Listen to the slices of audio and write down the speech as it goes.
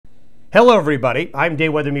Hello everybody, I'm day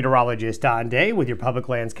weather meteorologist Don Day with your Public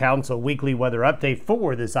Lands Council weekly weather update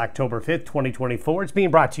for this October 5th, 2024. It's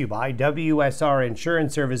being brought to you by WSR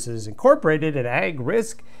Insurance Services Incorporated and Ag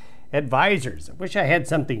Risk Advisors. I wish I had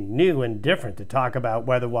something new and different to talk about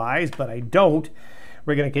weather-wise, but I don't.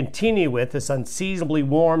 We're going to continue with this unseasonably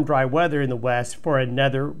warm, dry weather in the west for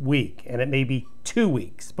another week, and it may be 2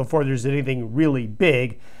 weeks before there's anything really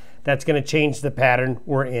big that's going to change the pattern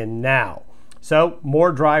we're in now. So,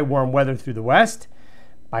 more dry, warm weather through the west.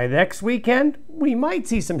 By next weekend, we might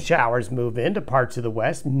see some showers move into parts of the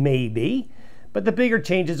west, maybe. But the bigger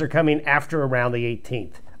changes are coming after around the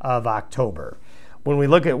 18th of October. When we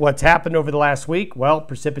look at what's happened over the last week, well,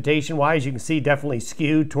 precipitation-wise, you can see definitely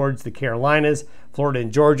skewed towards the Carolinas, Florida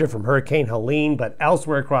and Georgia from Hurricane Helene, but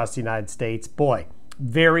elsewhere across the United States, boy,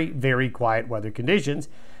 very, very quiet weather conditions.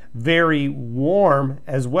 Very warm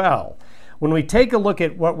as well. When we take a look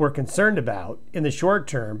at what we're concerned about in the short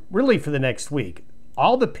term, really for the next week,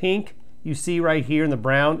 all the pink you see right here in the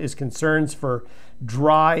brown is concerns for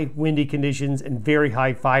dry, windy conditions and very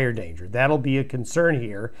high fire danger. That'll be a concern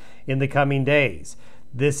here in the coming days.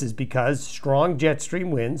 This is because strong jet stream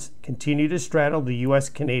winds continue to straddle the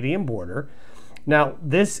U.S.-Canadian border. Now,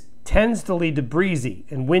 this tends to lead to breezy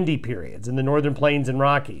and windy periods in the northern plains and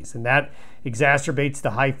Rockies, and that exacerbates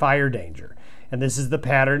the high fire danger. And this is the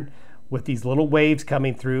pattern with these little waves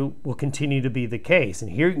coming through will continue to be the case.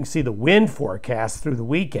 And here you can see the wind forecast through the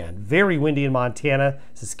weekend. Very windy in Montana,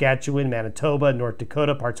 Saskatchewan, Manitoba, North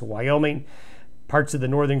Dakota, parts of Wyoming, parts of the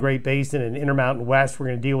northern Great Basin and Intermountain West. We're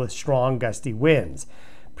going to deal with strong gusty winds.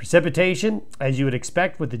 Precipitation, as you would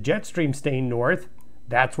expect with the jet stream staying north,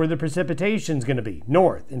 that's where the precipitation is going to be,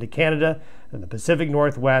 north into Canada and the Pacific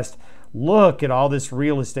Northwest. Look at all this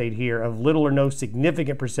real estate here of little or no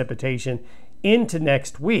significant precipitation into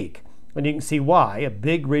next week. And you can see why, a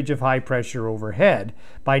big ridge of high pressure overhead.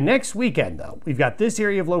 By next weekend, though, we've got this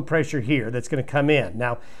area of low pressure here that's going to come in.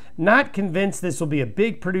 Now, not convinced this will be a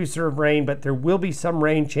big producer of rain, but there will be some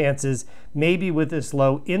rain chances, maybe with this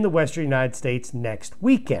low in the western United States next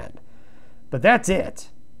weekend. But that's it.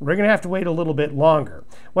 We're going to have to wait a little bit longer.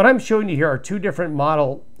 What I'm showing you here are two different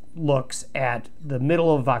model looks at the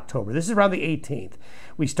middle of October. This is around the 18th.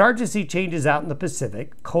 We start to see changes out in the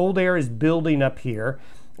Pacific. Cold air is building up here.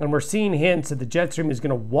 And we're seeing hints that the jet stream is going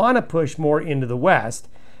to want to push more into the west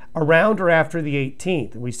around or after the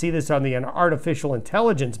 18th. And we see this on the artificial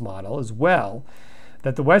intelligence model as well,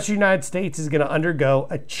 that the western United States is going to undergo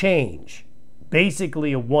a change,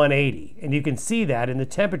 basically a 180. And you can see that in the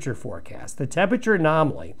temperature forecast. The temperature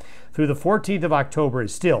anomaly through the 14th of October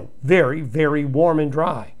is still very, very warm and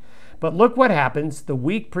dry. But look what happens the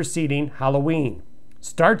week preceding Halloween.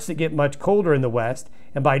 Starts to get much colder in the west,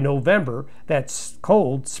 and by November, that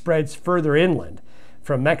cold spreads further inland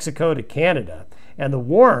from Mexico to Canada, and the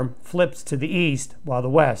warm flips to the east while the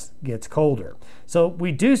west gets colder. So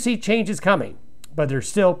we do see changes coming, but they're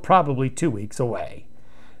still probably 2 weeks away.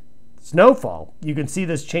 Snowfall, you can see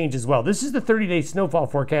this change as well. This is the 30-day snowfall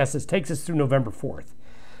forecast that takes us through November 4th.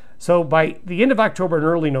 So by the end of October and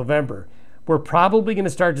early November, we're probably going to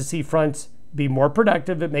start to see fronts be more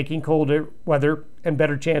productive at making colder weather and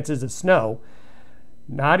better chances of snow.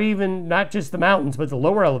 Not just the mountains, but the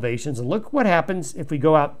lower elevations. And look what happens if we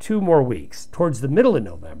go out 2 more weeks. Towards the middle of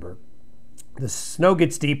November, the snow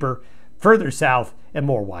gets deeper, further south, and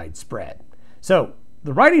more widespread. So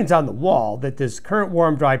the writing's on the wall that this current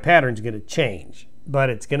warm, dry pattern is going to change. But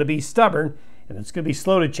it's going to be stubborn, and it's going to be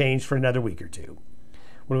slow to change for another week or two.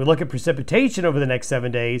 When we look at precipitation over the next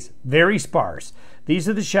 7 days, very sparse. These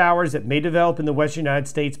are the showers that may develop in the western United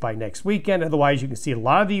States by next weekend. Otherwise, you can see a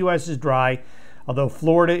lot of the U.S. is dry, although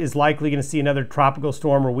Florida is likely going to see another tropical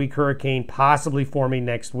storm or weak hurricane possibly forming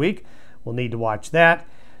next week. We'll need to watch that.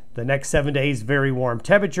 The next 7 days, very warm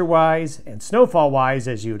temperature-wise and snowfall-wise,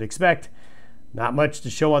 as you would expect. Not much to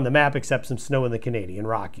show on the map except some snow in the Canadian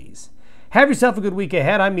Rockies. Have yourself a good week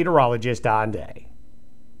ahead. I'm meteorologist Don Day.